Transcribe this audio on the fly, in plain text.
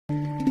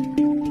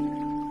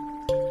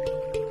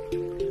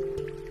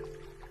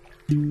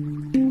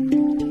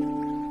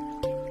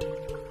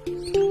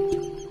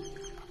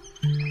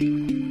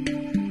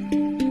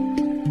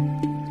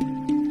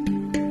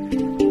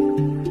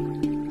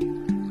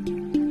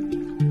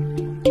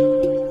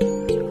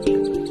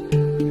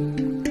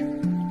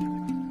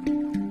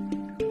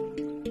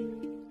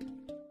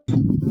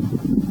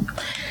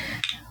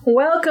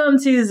Welcome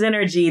to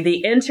Zenergy,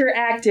 the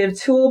interactive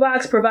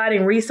toolbox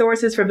providing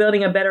resources for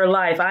building a better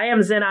life. I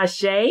am Zen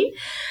Ashe,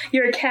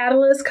 your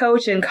catalyst,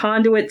 coach, and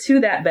conduit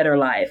to that better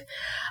life.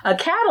 A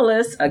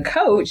catalyst, a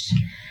coach,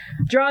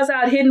 draws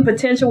out hidden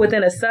potential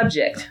within a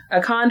subject.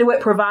 A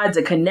conduit provides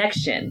a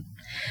connection.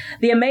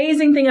 The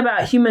amazing thing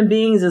about human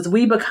beings is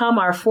we become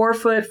our 4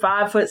 foot,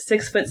 5 foot,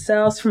 6 foot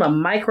selves from a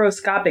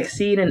microscopic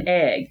seed and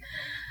egg.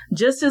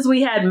 Just as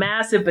we had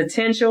massive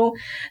potential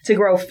to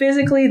grow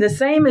physically, the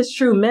same is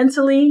true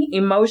mentally,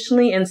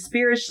 emotionally, and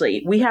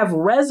spiritually. We have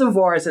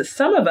reservoirs that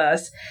some of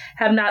us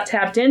have not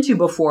tapped into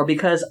before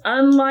because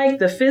unlike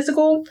the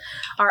physical,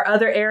 our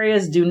other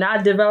areas do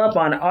not develop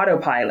on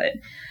autopilot.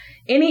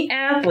 Any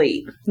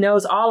athlete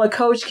knows all a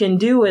coach can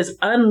do is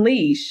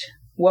unleash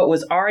what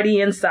was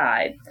already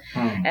inside.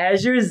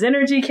 As your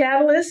Zenergy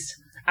catalyst,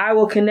 I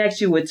will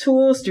connect you with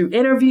tools through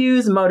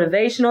interviews,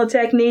 motivational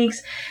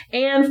techniques,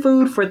 and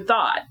food for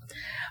thought.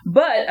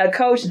 But a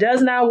coach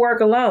does not work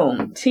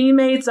alone.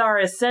 Teammates are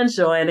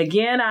essential. And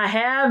again, I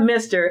have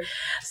Mr.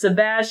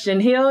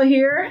 Sebastian Hill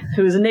here,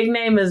 whose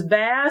nickname is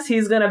Bass.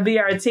 He's going to be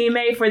our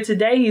teammate for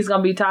today. He's going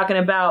to be talking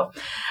about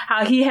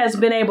how he has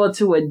been able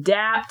to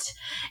adapt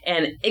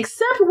and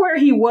accept where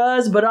he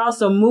was, but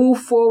also move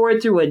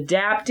forward through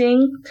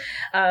adapting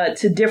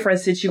to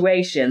different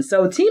situations.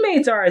 So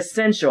teammates are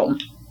essential.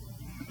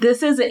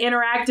 This is an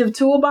interactive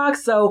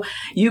toolbox, so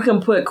you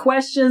can put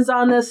questions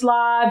on this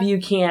live.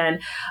 You can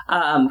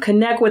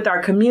connect with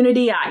our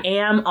community. I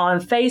am on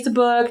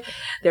Facebook.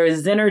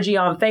 There's Zenergy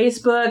on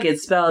Facebook.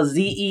 It's spelled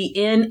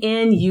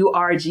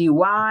ZENNURGY.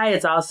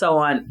 It's also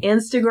on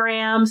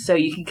Instagram, so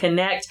you can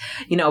connect,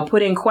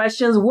 put in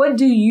questions. What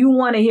do you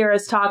want to hear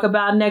us talk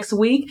about next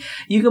week?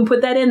 You can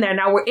put that in there.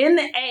 Now, we're in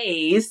the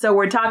A's, so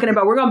we're going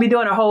to be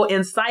doing a whole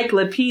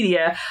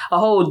encyclopedia, a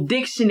whole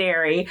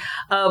dictionary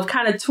of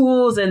kind of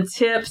tools and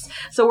tips.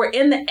 So we're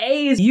in the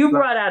A's. You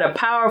brought out a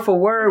powerful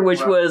word,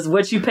 which was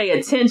what you pay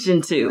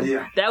attention to.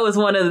 Yeah. That was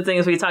one of the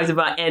things we talked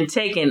about. And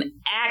taking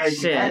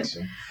action.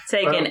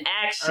 Taking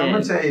action. I'm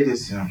going to tell you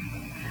this, you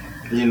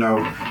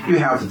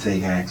have to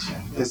take action.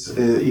 It's,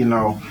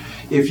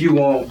 if you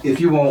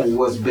want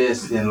what's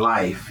best in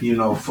life,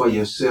 for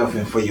yourself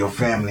and for your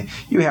family,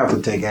 you have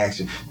to take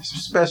action.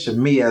 Especially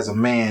me as a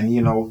man,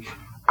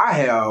 I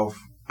have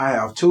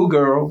 2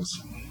 girls,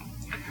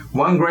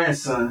 1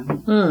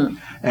 grandson,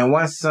 and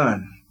 1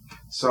 son.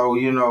 So,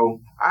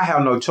 I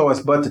have no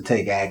choice but to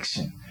take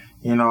action.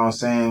 You know what I'm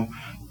saying?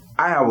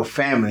 I have a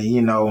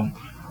family, to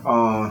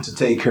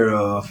take care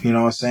of, you know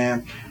what I'm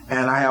saying?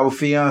 And I have a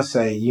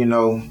fiance,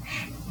 and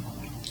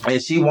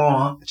she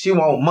want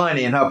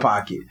money in her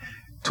pocket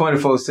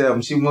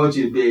 24/7. She wants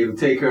you to be able to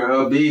take care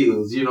of her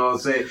bills, you know what I'm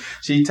saying?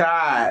 She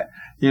tired,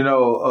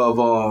 of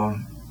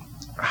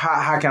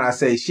how can I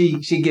say?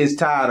 She gets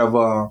tired of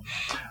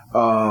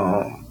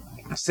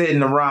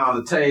sitting around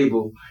the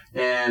table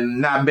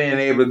and not being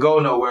able to go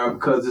nowhere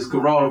because this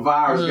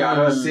coronavirus got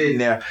her sitting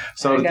there.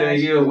 So the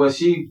thing is,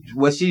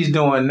 what she's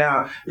doing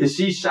now is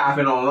she's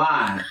shopping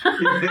online.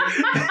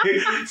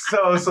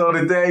 So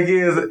the thing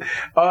is, in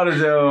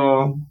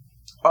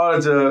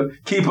order to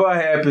keep her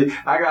happy,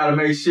 I gotta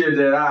make sure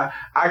that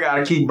I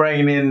gotta keep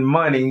bringing in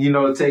money,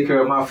 to take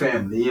care of my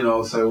family,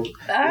 So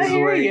I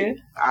hear you.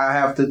 I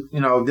have to,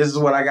 this is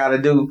what I gotta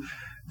do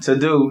to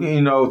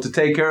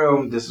take care of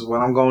them. This is what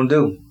I'm gonna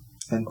do.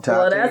 And take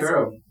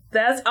care of them.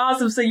 That's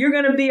awesome. So you're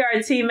going to be our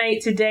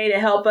teammate today to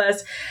help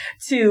us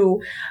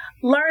to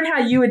learn how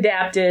you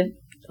adapted,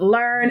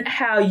 learn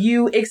how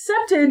you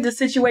accepted the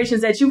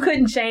situations that you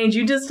couldn't change.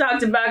 You just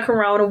talked about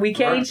Corona. We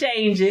can't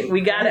change it.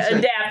 We got to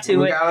adapt to it.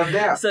 We got to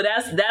adapt. So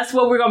that's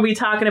what we're going to be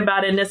talking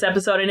about in this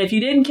episode. And if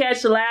you didn't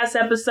catch the last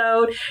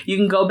episode, you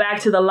can go back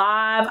to the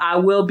live. I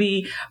will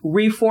be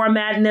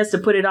reformatting this to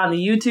put it on the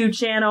YouTube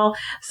channel.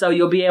 So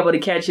you'll be able to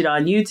catch it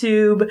on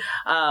YouTube.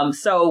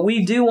 So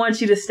we do want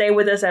you to stay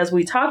with us as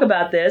we talk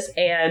about this.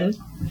 And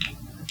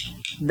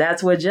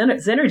that's what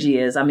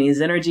Zenergy is. I mean,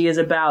 Zenergy is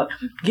about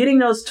getting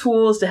those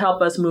tools to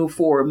help us move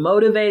forward,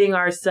 motivating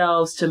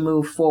ourselves to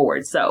move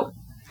forward. So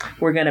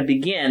we're going to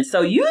begin. So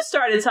you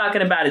started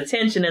talking about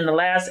attention in the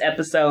last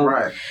episode.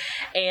 Right.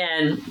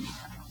 And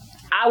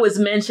I was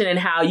mentioning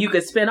how you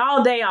could spend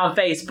all day on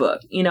Facebook,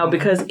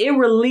 because it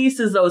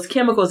releases those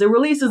chemicals. It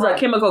releases a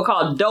chemical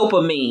called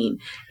dopamine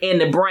in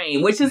the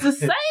brain, which is the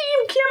same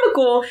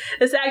chemical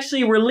that's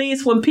actually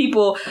released when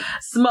people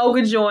smoke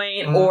a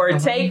joint or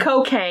take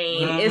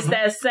cocaine. It's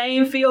that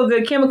same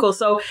feel-good chemical.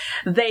 So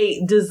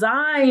they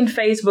designed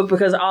Facebook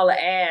because all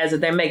the ads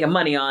that they're making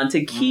money on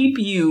to keep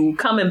you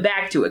coming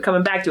back to it.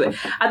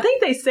 I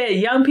think they said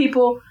young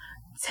people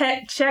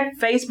check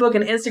Facebook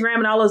and Instagram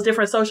and all those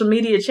different social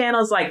media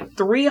channels like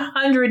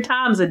 300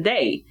 times a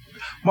day.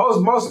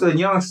 Most of the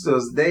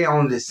youngsters, they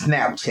on the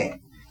Snapchat.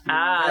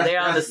 They're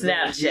on the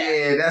Snapchat.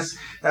 Yeah,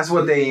 that's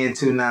what they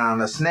into now.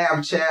 The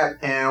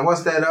Snapchat, and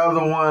what's that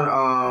other one?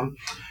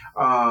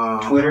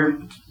 Twitter.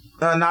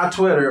 Not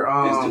Twitter.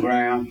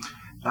 Instagram.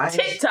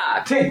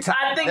 TikTok. TikTok.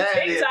 I think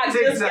TikTok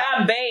just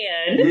got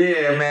banned.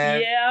 Yeah,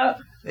 man. Yeah.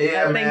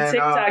 Yeah, I think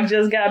TikTok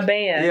just got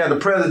banned. Yeah, the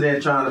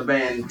president trying to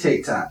ban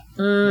TikTok.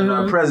 You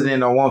know, the president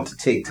don't want the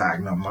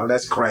TikTok no more.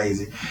 That's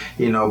crazy.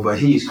 You know, but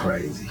he's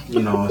crazy.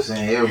 You know what I'm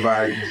saying?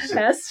 Everybody.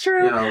 That's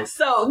true. You know.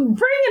 So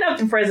bringing up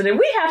the president,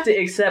 we have to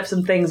accept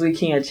some things we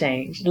can't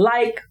change,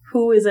 like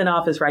who is in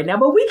office right now.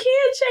 But we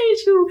can change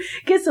who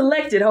gets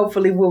elected.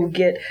 Hopefully we'll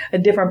get a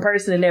different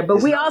person in there.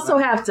 But we also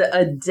have to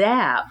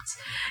adapt,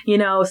 you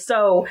know.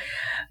 So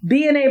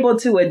being able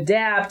to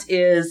adapt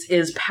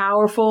is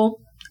powerful.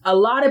 A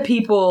lot of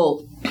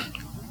people,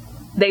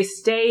 they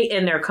stay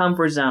in their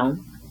comfort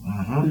zone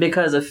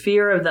because of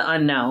fear of the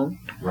unknown.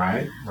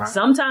 Right.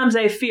 Sometimes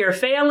they fear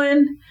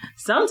failing.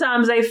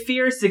 Sometimes they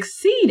fear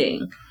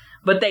succeeding.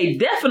 But they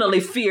definitely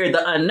fear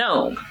the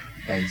unknown.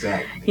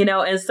 Exactly. You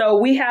know, and so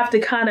we have to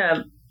kind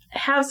of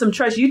have some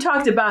trust. You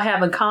talked about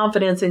having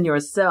confidence in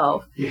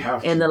yourself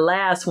in the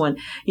last one.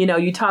 You know,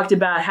 you talked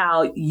about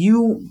how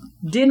you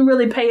didn't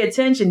really pay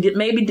attention.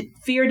 Maybe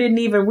fear didn't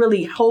even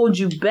really hold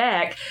you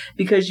back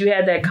because you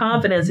had that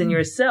confidence in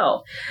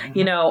yourself.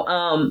 You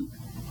know,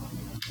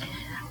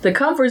 the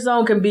comfort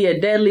zone can be a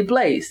deadly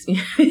place.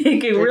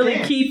 It can really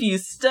keep you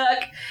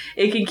stuck.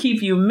 It can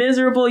keep you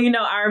miserable. You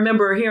know, I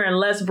remember hearing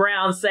Les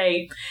Brown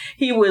say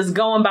he was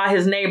going by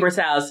his neighbor's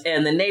house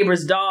and the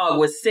neighbor's dog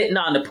was sitting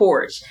on the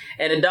porch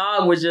and the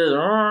dog was just,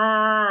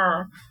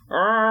 and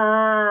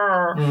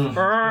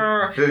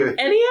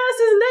he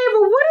asked his neighbor,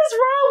 "What is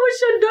wrong with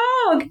your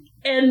dog?"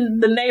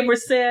 And the neighbor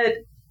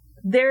said,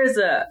 "There's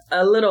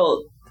a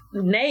little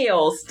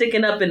nail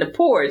sticking up in the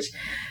porch."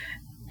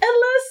 And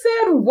Les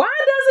said, "Why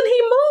doesn't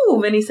he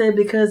move?" And he said,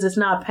 "Because it's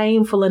not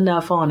painful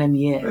enough on him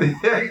yet."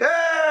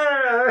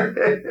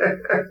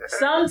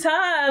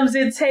 Sometimes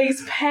it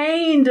takes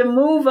pain to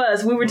move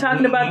us. We were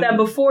talking about that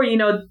before. You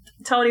know,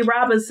 Tony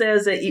Robbins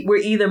says that we're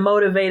either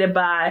motivated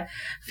by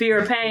fear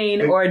of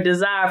pain or a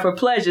desire for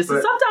pleasure. So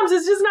sometimes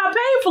it's just not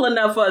painful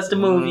enough for us to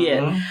move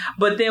yet.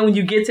 But then when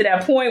you get to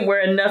that point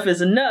where enough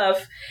is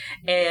enough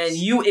and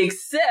you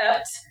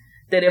accept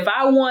that if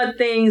I want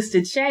things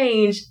to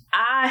change,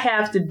 I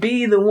have to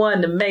be the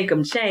one to make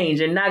them change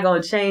and not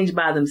going to change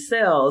by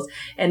themselves.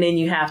 And then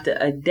you have to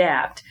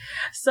adapt.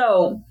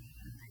 So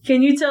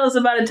can you tell us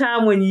about a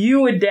time when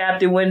you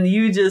adapted, when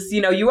you just,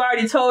 you know, you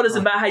already told us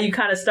about how you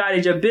kind of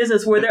started your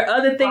business. Were there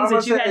other things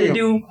that you had to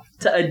do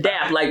to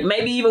adapt? Like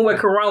maybe even with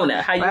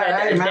Corona, how you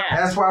had to adapt? Man,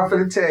 that's what I'm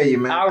going to tell you,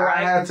 man. All right.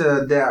 I had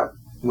to adapt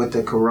with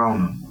the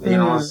Corona. You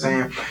know what I'm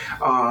saying?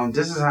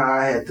 This is how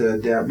I had to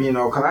adapt, you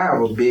know, because I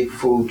have a big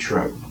food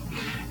truck.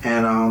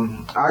 And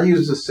I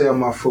used to sell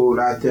my food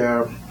out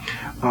there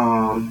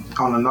on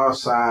the north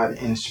side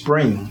in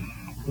Spring,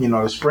 you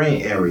know, the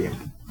Spring area.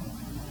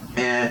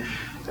 And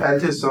at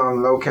this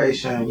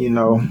location, you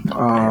know,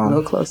 a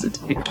little closer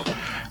to you.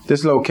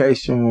 This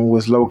location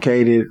was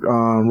located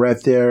right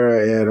there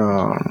at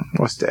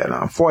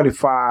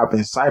 45 in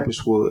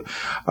Cypresswood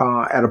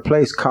at a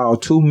place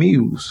called Two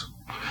Mules.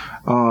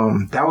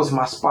 That was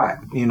my spot,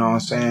 you know what I'm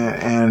saying?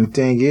 And the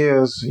thing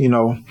is, you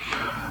know,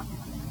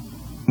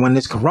 when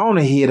this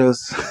Corona hit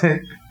us,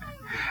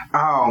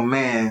 oh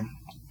man,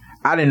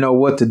 I didn't know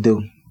what to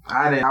do.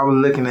 I was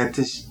looking at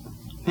this,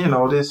 you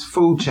know, this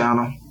food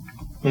channel,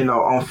 you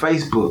know, on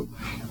Facebook.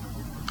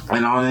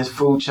 And on this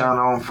food channel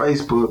on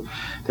Facebook,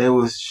 they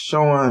was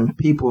showing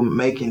people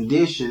making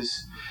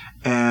dishes.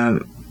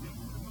 And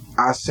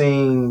I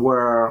seen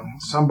where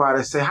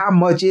somebody said, "How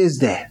much is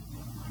that?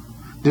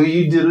 Do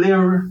you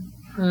deliver?"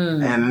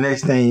 And the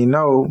next thing you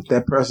know,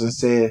 that person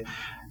said,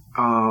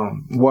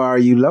 "Where are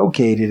you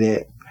located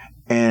at?"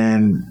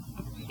 And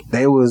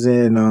they was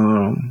in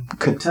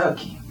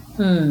Kentucky.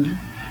 And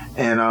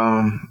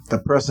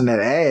the person that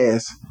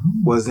asked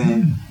was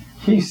in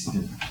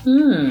Houston.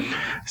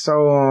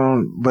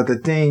 So, but the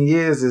thing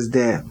is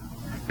that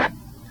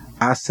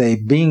I say,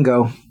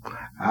 bingo.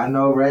 I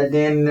know right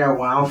then and there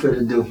what I'm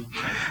finna do.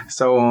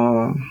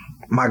 So,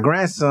 my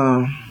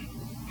grandson,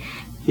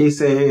 he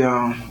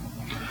said,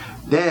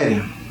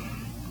 "Daddy,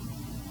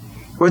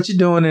 what you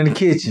doing in the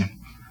kitchen?"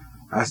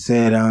 I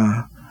said,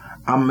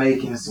 "I'm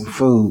making some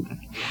food."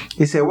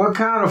 He said, "What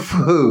kind of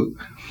food?"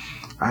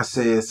 I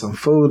said, "Some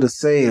food to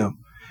sell."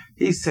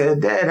 He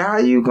said, "Dad, how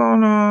you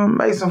gonna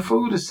make some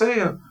food to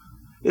sell?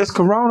 It's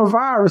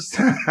coronavirus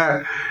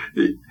time.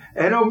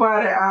 Ain't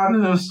nobody out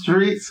in the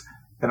streets."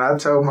 And I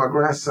told my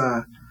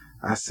grandson,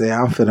 I said,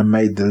 "I'm finna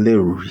make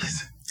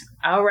deliveries."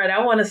 All right,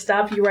 I want to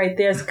stop you right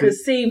there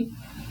because, see,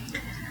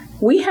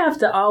 we have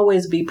to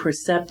always be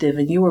perceptive,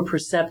 and you were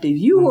perceptive.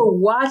 You were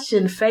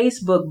watching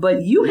Facebook,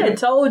 but you had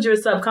told your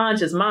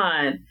subconscious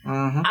mind,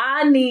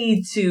 I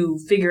need to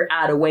figure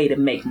out a way to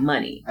make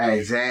money.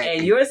 Exactly.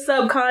 And your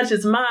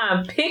subconscious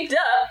mind picked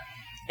up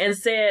and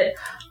said,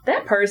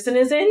 that person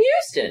is in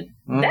Houston.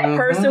 That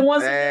person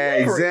wants a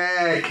delivery.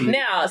 Exactly.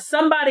 Now,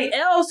 somebody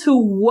else who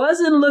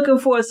wasn't looking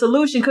for a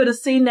solution could have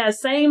seen that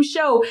same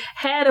show,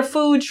 had a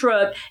food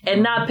truck,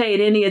 and not paid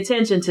any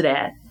attention to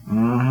that.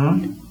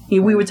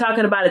 We were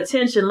talking about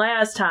attention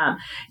last time.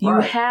 You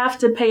have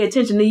to pay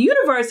attention. The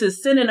universe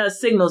is sending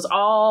us signals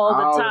all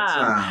the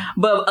time.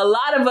 But a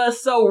lot of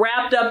us so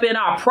wrapped up in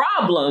our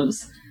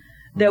problems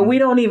that we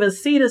don't even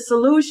see the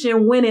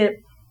solution when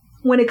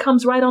it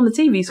comes right on the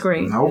TV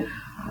screen. Nope.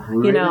 We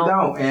really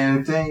don't.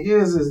 And the thing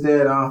is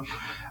that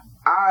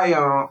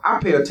I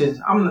pay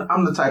attention.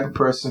 I'm the type of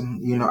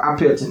person, I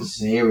pay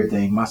attention to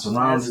everything, my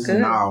surroundings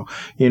and all,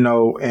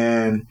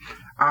 and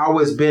I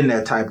always been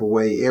that type of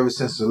way ever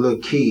since a little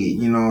kid,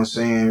 you know what I'm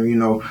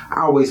saying?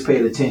 I always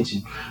paid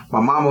attention. My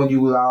mama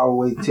would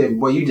always tell me,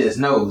 boy, you just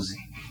nosy.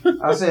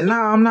 I said, no,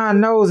 I'm not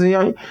nosy.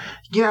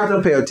 Get out there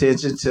and pay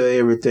attention to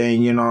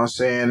everything, you know what I'm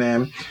saying?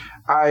 And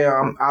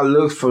I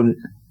look for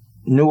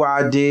new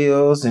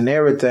ideas and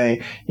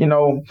everything. I'm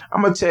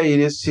going to tell you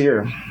this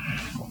here.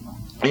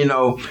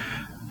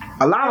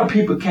 A lot of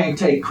people can't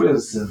take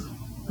criticism.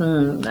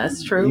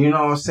 That's true. You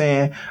know what I'm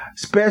saying?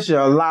 Especially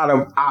a lot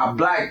of our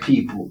black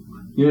people.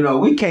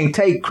 We can't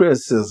take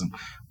criticism.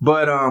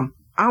 But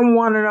I'm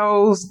one of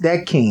those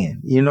that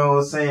can. You know what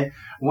I'm saying?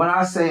 When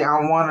I say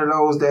I'm one of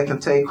those that can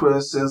take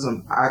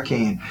criticism, I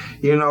can.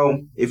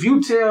 If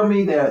you tell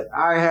me that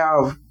I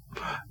have,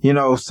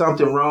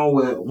 something wrong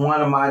with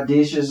one of my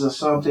dishes or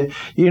something,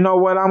 you know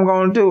what I'm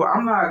going to do?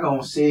 I'm not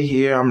going to sit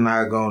here. I'm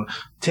not going to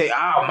say,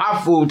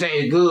 my food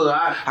tastes good.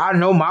 I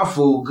know my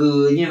food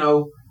good.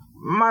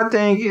 My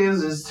thing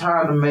is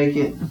trying to make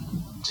it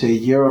to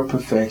your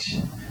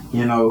perfection.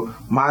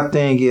 My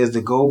thing is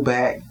to go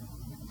back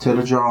to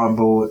the drawing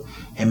board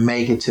and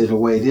make it to the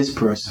way this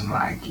person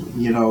like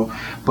it,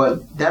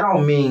 But that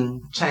don't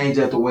mean change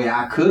up the way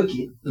I cook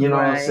it, what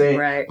I'm saying?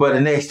 Right. But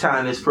the next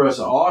time this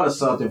person orders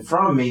something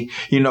from me,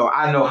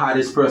 I know how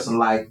this person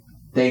like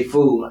they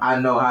food. I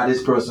know how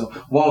this person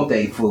want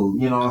they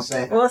food, you know what I'm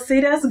saying? Well,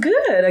 see, that's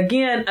good.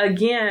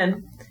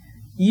 Again,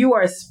 you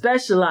are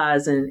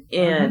specializing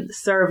in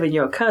serving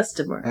your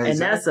customer. Exactly. And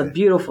that's a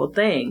beautiful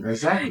thing.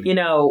 Exactly.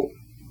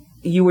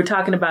 You were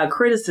talking about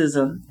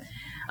criticism.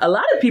 A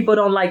lot of people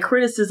don't like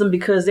criticism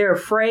because they're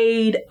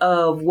afraid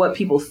of what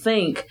people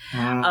think,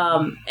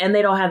 and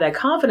they don't have that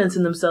confidence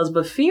in themselves.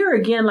 But fear,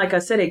 again, like I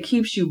said, it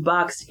keeps you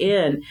boxed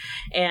in.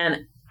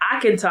 And I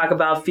can talk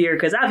about fear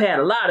because I've had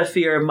a lot of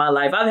fear in my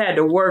life. I've had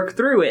to work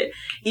through it.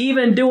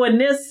 Even doing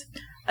this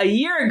a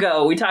year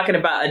ago, we're talking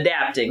about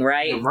adapting,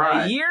 right?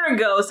 A year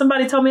ago,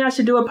 somebody told me I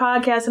should do a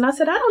podcast, and I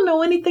said, I don't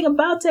know anything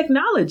about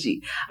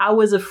technology. I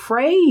was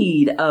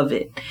afraid of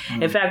it.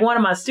 In fact, one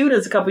of my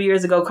students a couple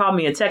years ago called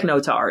me a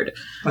technotard.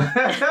 And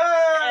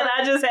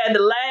I just had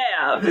to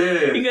laugh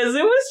because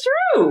it was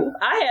true.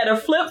 I had a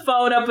flip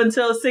phone up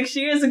until 6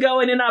 years ago,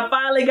 and then I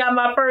finally got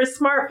my first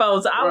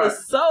smartphone. So I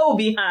was so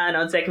behind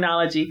on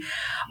technology.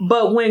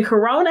 But when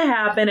Corona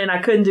happened and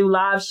I couldn't do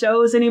live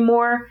shows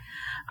anymore,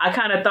 I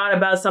kind of thought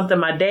about something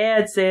my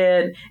dad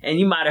said, and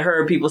you might have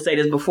heard people say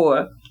this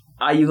before.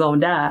 Are you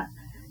going to die?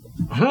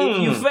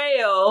 If you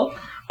fail,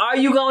 are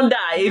you going to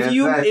die?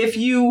 If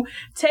you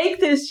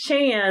take this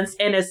chance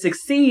and it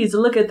succeeds,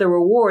 look at the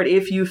reward.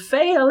 If you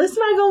fail, it's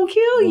not going to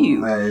kill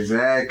you.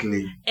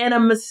 Exactly. And a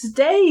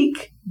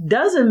mistake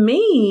doesn't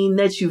mean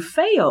that you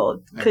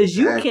failed, because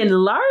you can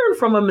learn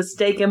from a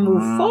mistake and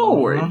move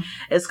forward.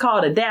 It's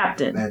called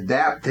adapting.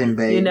 Adapting,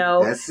 baby.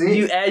 That's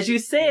it. As you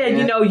said,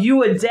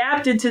 you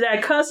adapted to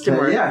that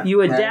customer.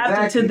 You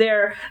adapted to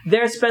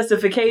their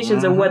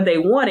specifications and what they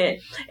wanted.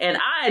 And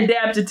I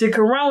adapted to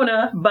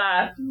Corona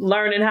by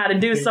learning how to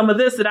do some of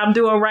this that I'm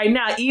doing right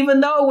now. Even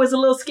though it was a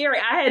little scary,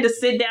 I had to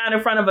sit down in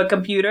front of a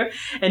computer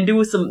and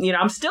do some,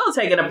 I'm still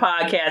taking a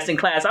podcasting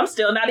class. I'm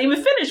still not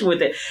even finished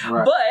with it.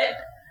 Right. But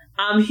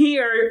I'm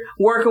here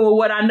working with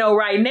what I know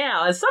right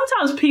now. And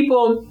sometimes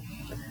people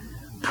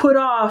put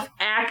off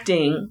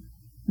acting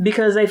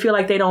because they feel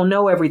like they don't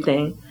know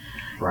everything.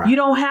 Right. You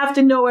don't have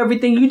to know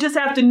everything. You just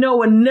have to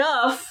know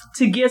enough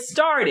to get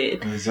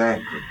started.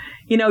 Exactly.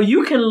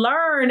 You can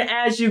learn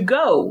as you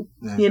go.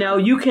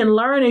 Exactly. You can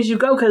learn as you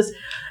go, because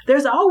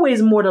there's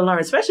always more to learn,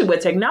 especially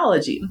with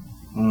technology.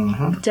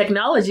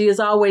 Technology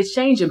is always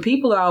changing.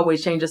 People are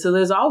always changing. So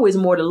there's always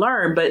more to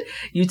learn. But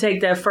you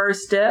take that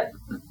first step,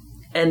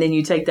 and then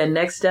you take that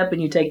next step,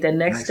 and you take that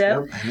next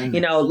step.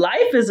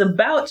 Life is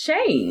about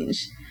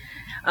change.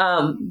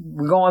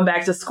 We're going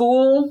back to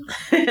school,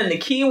 and the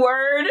key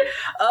word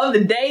of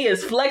the day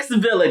is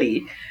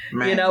flexibility.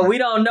 Man. We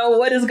don't know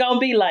what it's going to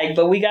be like,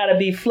 but we got to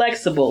be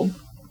flexible.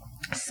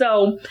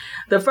 So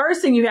the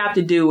first thing you have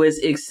to do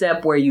is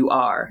accept where you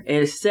are,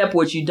 and accept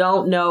what you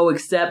don't know,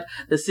 accept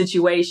the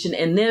situation,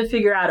 and then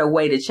figure out a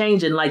way to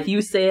change it. And like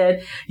you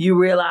said, you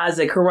realized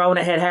that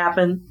Corona had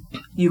happened.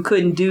 You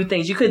couldn't do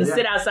things. You couldn't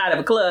sit outside of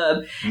a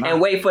club and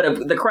wait for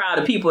the crowd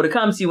of people to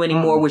come to you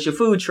anymore with your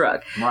food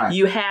truck. Right.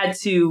 You had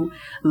to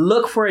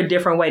look for a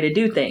different way to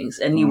do things,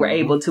 and you were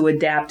able to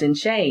adapt and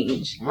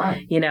change.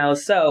 Right.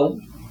 So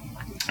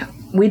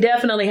we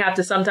definitely have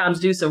to sometimes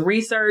do some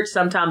research,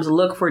 sometimes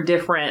look for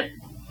different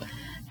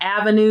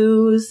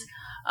avenues.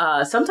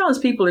 Sometimes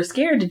people are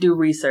scared to do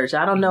research.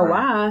 I don't know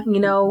why.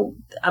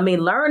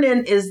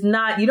 Learning is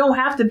not, you don't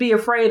have to be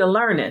afraid of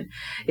learning.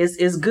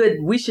 It's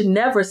good. We should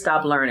never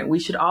stop learning. We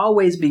should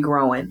always be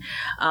growing.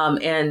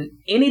 And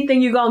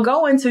anything you're going to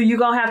go into, you're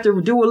going to have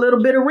to do a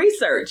little bit of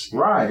research.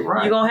 Right.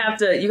 You're going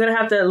to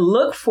have to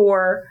look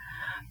for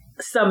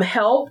some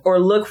help or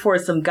look for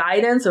some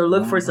guidance or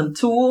look for some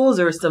tools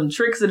or some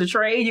tricks of the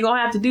trade, you're going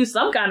to have to do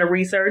some kind of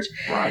research,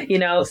 Right. you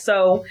know,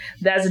 so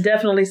that's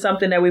definitely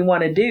something that we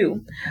want to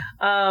do.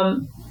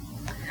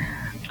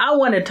 I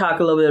want to talk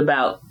a little bit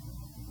about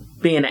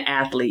being an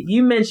athlete.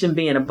 You mentioned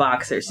being a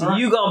boxer, so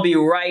you're going to be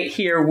right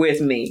here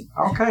with me.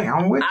 Okay,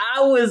 I'm with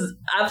you.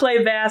 I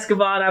played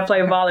basketball and I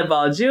played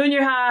volleyball,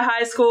 junior high,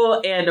 high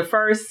school, and the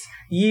first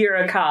year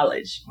of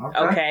college.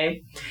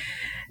 Okay.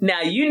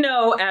 Now, you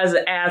know, as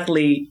an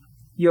athlete,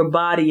 your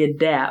body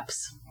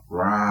adapts.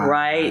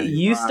 Right?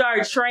 You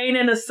start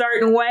training a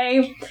certain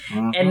way,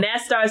 and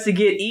that starts to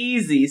get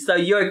easy. So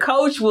your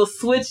coach will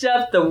switch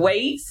up the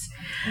weights.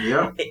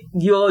 Yep.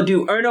 You'll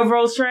do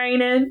interval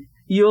training.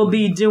 You'll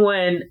be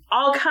doing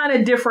all kind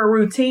of different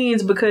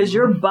routines because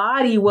your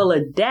body will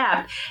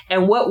adapt.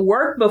 And what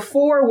worked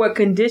before, what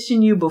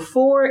conditioned you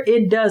before,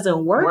 it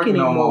doesn't work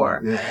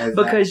anymore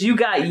because you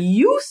got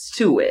used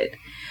to it.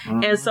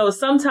 And so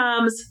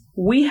sometimes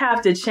we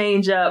have to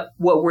change up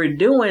what we're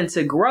doing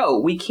to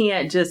grow. We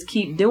can't just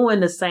keep doing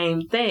the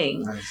same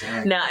thing.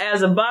 Exactly. Now,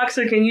 as a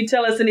boxer, can you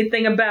tell us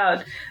anything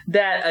about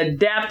that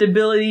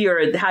adaptability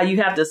or how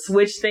you have to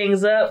switch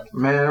things up?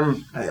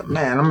 Man,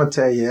 I'm gonna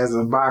tell you, as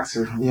a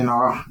boxer, you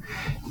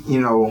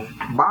know,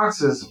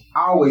 boxers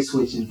always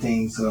switching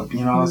things up.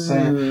 You know what I'm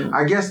saying?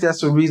 I guess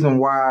that's the reason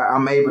why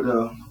I'm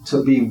able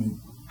to be,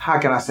 how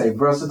can I say,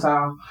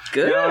 versatile?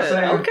 Good. You know what I'm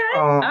saying? Okay.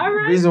 All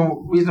right.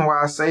 Reason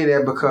why I say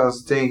that,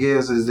 because the thing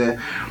is that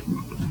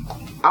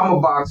I'm a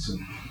boxer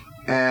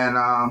and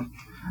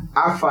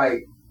I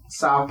fight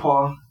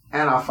southpaw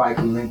and I fight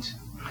clinch.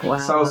 Wow.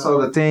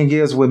 So the thing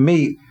is with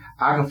me,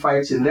 I can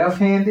fight you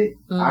left-handed,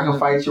 I can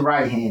fight you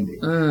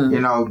right-handed. You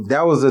know,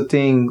 that was the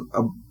thing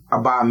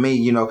about me.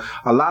 You know,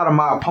 a lot of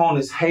my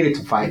opponents hated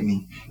to fight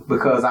me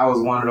because I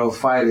was one of those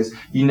fighters.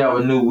 You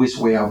never knew which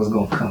way I was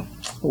going to come.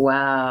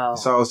 Wow.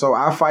 So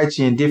I fight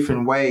you in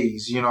different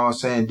ways, you know what I'm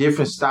saying?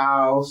 Different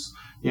styles,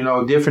 you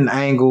know, different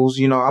angles.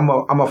 You know,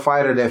 I'm a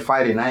fighter that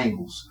fight in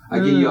angles. I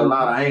give you a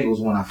lot of angles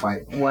when I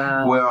fight.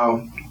 Wow.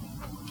 Well,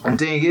 the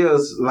thing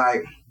is,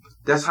 like,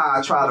 that's how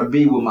I try to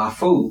be with my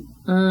food.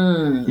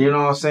 You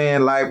know what I'm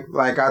saying?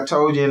 Like I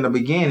told you in the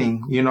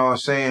beginning, you know what I'm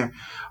saying?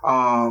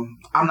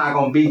 I'm not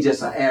going to be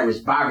just an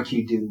average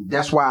barbecue dude.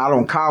 That's why I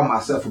don't call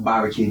myself a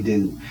barbecue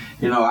dude.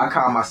 You know, I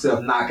call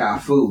myself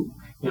knockout food.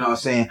 You know what I'm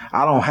saying?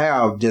 I don't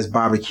have just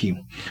barbecue.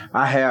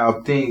 I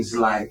have things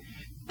like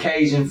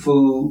Cajun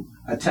food,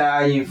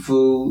 Italian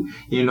food,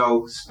 you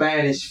know,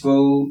 Spanish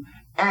food,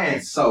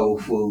 and soul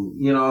food.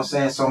 You know what I'm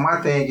saying? So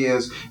my thing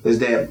is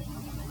that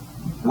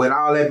with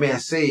all that being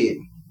said,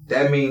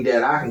 that means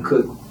that I can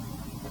cook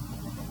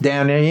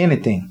down there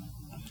anything.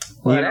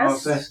 Well, you know what I'm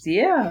saying?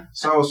 Yeah.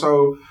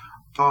 So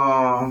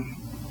I'm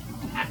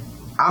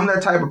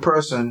that type of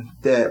person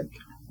that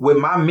with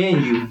my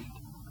menu,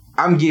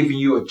 I'm giving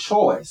you a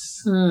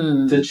choice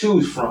to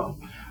choose from.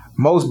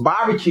 Most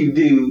barbecue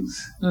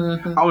dudes,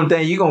 only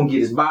thing you're going to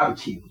get is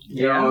barbecue.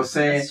 You know what I'm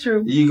saying? That's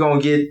true. You're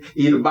going to get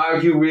either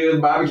barbecue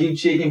ribs, barbecue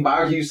chicken,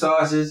 barbecue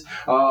sausages,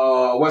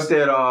 what's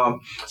that?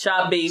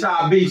 Chopped beef.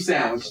 Chopped beef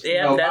sandwich.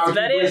 Yeah, that's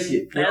about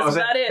it. That's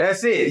about it.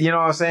 That's it. You know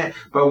what I'm saying?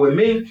 But with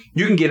me,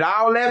 you can get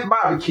all that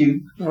barbecue.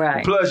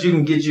 Right. Plus, you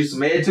can get you some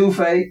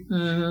etouffee.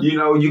 You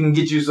know, you can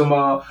get you some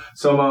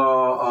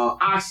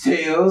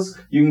oxtails.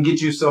 You can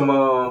get you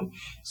some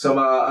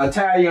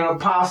Italian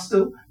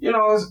pasta. You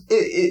know,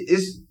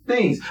 it's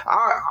things.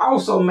 I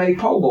also make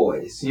po'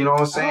 boys. You know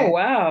what I'm saying? Oh,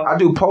 wow. I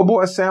do po'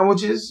 boy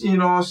sandwiches. You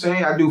know what I'm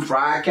saying? I do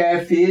fried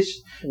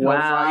catfish.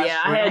 Wow. Yeah,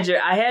 I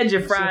had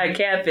your fried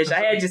catfish. I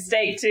had your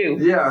steak too.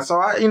 Yeah. So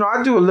I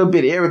do a little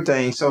bit of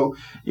everything. So,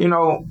 you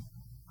know,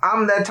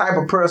 I'm that type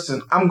of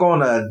person. I'm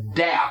going to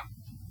adapt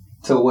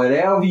to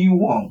whatever you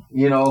want,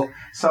 you know.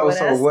 So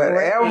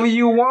whatever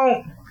you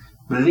want,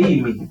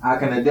 believe me, I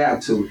can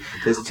adapt to it.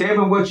 Just tell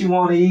me what you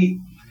want to eat.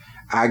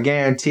 I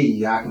guarantee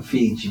you I can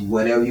feed you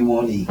whatever you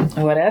want to eat.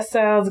 Well, that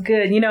sounds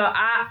good. You know,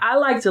 I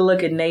like to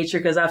look at nature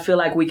because I feel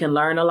like we can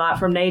learn a lot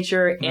from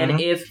nature.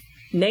 And if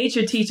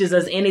nature teaches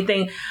us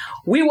anything,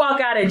 we walk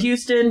out in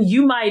Houston,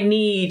 you might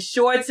need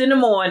shorts in the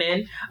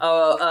morning,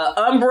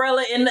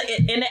 umbrella in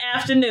the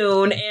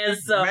afternoon, and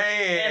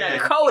a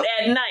coat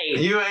at night.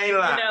 You ain't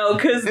lying. You know,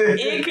 because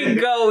it can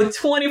go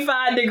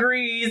 25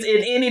 degrees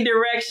in any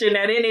direction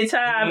at any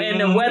time, and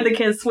the weather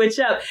can switch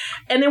up.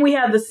 And then we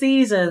have the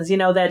seasons, you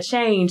know, that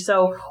change.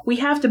 So we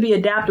have to be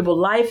adaptable.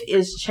 Life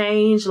is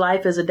change.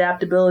 Life is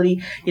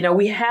adaptability. You know,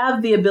 we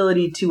have the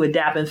ability to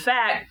adapt. In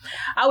fact,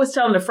 I was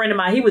telling a friend of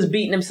mine, he was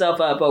beating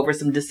himself up over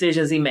some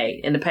decisions he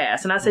made in the past.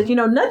 And I said, you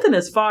know, nothing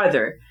is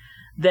farther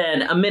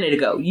than a minute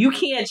ago. You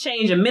can't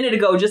change a minute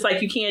ago just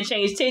like you can't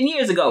change 10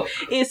 years ago.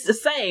 It's the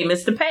same.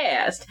 It's the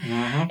past.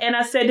 And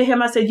I said to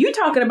him, you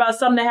talking about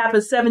something that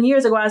happened 7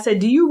 years ago. I said,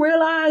 do you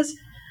realize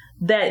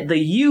that the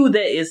you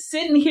that is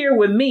sitting here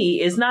with me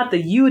is not the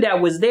you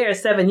that was there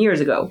 7 years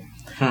ago?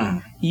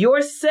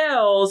 Your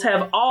cells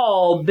have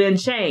all been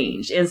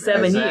changed in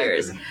 7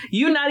 years.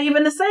 You're not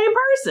even the same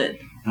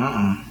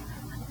person.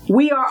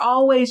 We are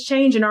always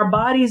changing. Our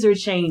bodies are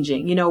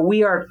changing. You know,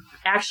 we are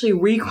actually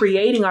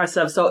recreating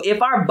ourselves. So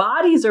if our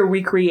bodies are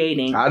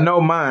recreating, I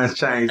know mine's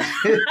changed.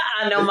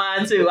 I know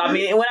mine too. I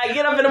mean, when I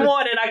get up in the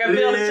morning, I can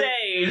feel the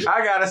change.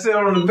 I gotta sit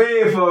on the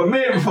bed for a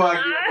minute before I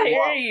get up. I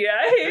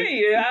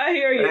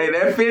hear you. Hey,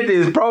 that 50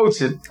 is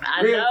approaching.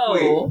 I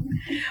know.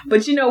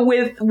 But you know,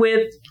 with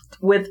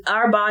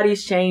our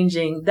bodies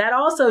changing, that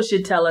also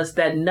should tell us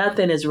that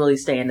nothing is really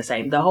staying the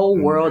same. The whole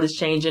world is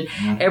changing.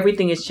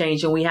 Everything is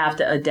changing. We have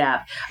to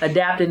adapt.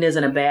 Adapting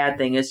isn't a bad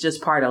thing. It's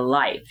just part of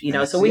life, you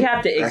know. So we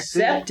have to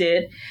accept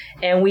it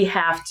and we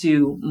have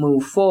to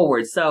move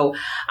forward. So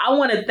I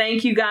want to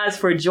thank you guys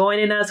for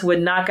joining us with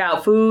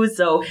Knockout Foods.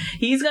 So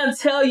he's going to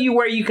tell you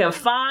where you can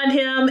find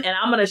him, and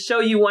I'm going to show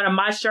you one of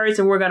my shirts,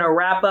 and we're going to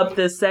wrap up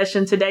this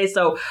session today.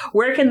 So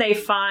where can they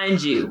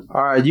find you?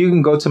 All right, you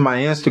can go to my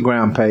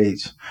Instagram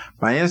page.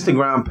 My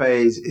Instagram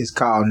page is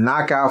called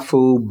Knockout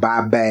Food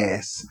by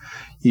Bass.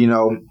 You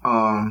know,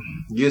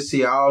 you'll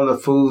see all the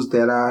foods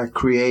that I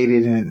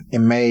created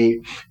and made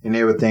and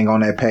everything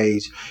on that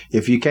page.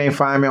 If you can't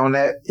find me on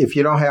that, if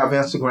you don't have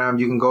Instagram,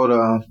 you can go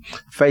to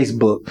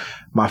Facebook.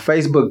 My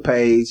Facebook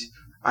page,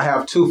 I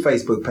have two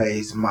Facebook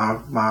pages.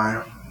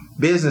 My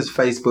business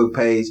Facebook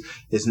page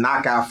is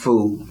Knockout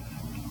Food.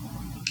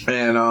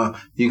 And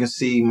you can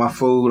see my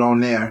food on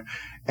there.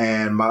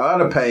 And my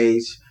other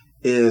page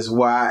is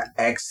where I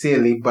act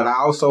silly, but I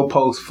also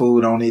post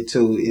food on it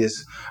too.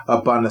 It's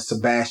up under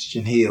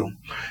Sebastian Hill,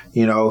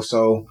 you know,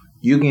 so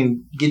you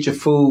can get your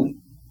food,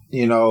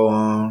 you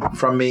know,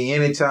 from me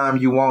anytime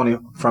you want it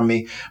from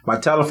me. My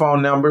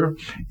telephone number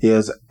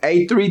is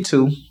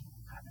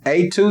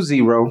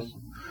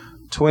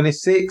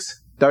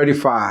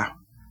 832-820-2635.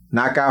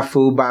 Knockout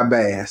Food by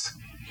Bass.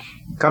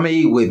 Come and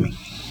eat with me.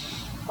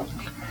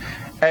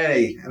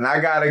 Hey, and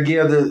I gotta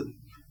give the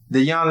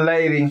young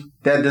lady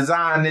that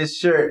designed this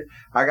shirt,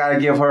 I gotta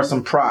give her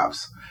some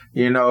props.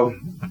 You know,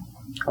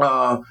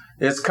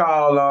 it's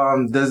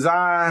called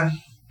Design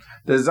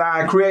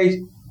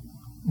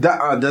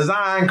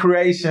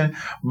Creation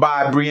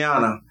by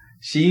Brianna.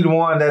 She the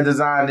one that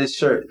designed this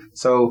shirt.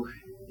 So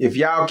if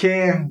y'all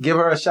can, give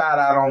her a shout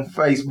out on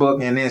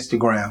Facebook and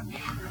Instagram.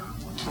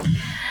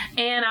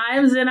 And I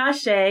am Zen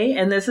Ashe,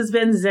 and this has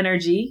been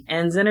Zenergy.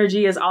 And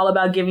Zenergy is all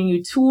about giving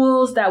you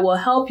tools that will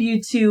help you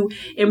to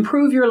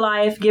improve your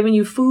life, giving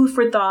you food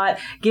for thought,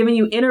 giving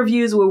you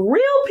interviews with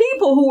real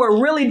people who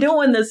are really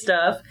doing this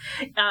stuff.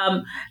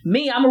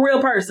 Me, I'm a real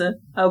person,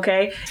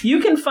 okay? You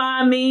can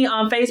find me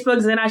on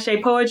Facebook, Zen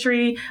Ashe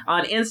Poetry,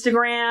 on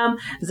Instagram,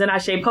 Zen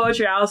Ashe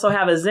Poetry. I also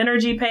have a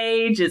Zenergy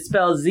page. It's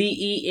spelled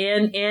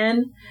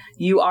ZENNURGY.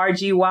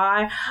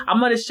 I'm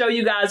going to show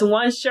you guys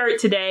one shirt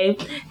today,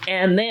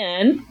 and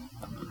then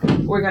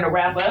we're going to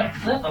wrap up.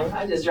 Uh-oh,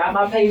 I just dropped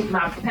my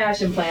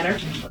passion planner.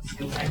 Let's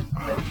go back.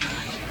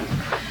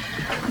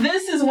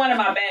 This is one of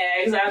my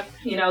bags.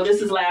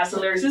 This is Laughs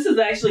and Lyrics. This is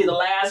actually the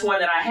last one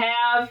that I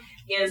have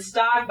in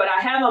stock, but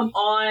I have them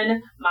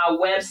on my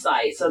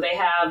website. So they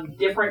have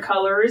different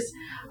colors,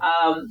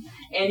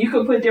 and you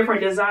can put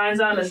different designs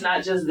on. It's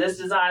not just this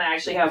design. I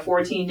actually have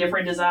 14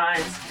 different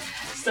designs.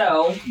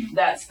 So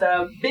that's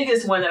the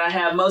biggest one that I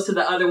have. Most of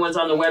the other ones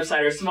on the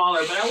website are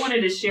smaller, but I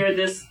wanted to share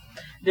this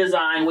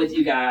design with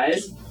you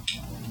guys.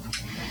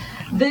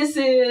 This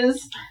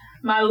is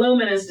my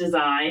Luminous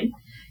design.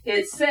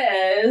 It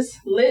says,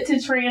 lit to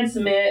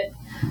transmit,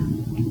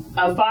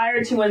 a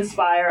fire to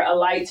inspire, a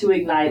light to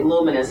ignite,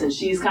 luminous. And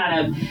she's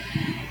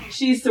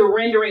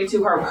surrendering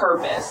to her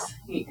purpose.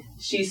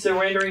 She's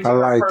surrendering to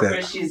her purpose.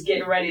 That. She's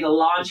getting ready to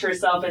launch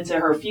herself into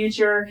her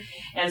future.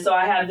 And so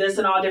I have this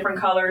in all different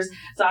colors.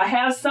 So I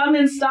have some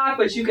in stock,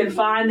 but you can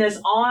find this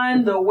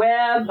on the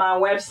web. My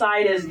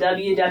website is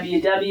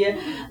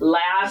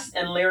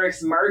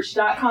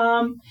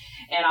www.laughsandlyricsmerch.com.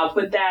 And I'll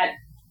put that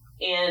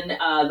in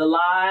the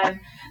live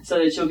so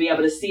that you'll be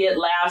able to see it.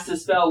 Laughs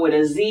is spelled with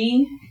a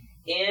Z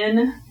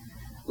in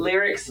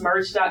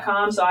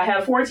lyricsmerch.com. So I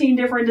have 14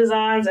 different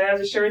designs. I have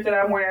the shirt that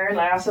I'm wearing,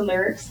 Laughs and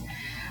Lyrics.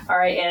 All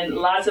right, and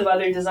lots of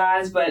other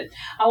designs. But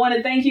I want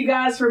to thank you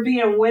guys for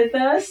being with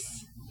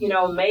us. You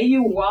know, may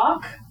you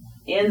walk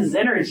in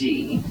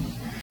Zenergy.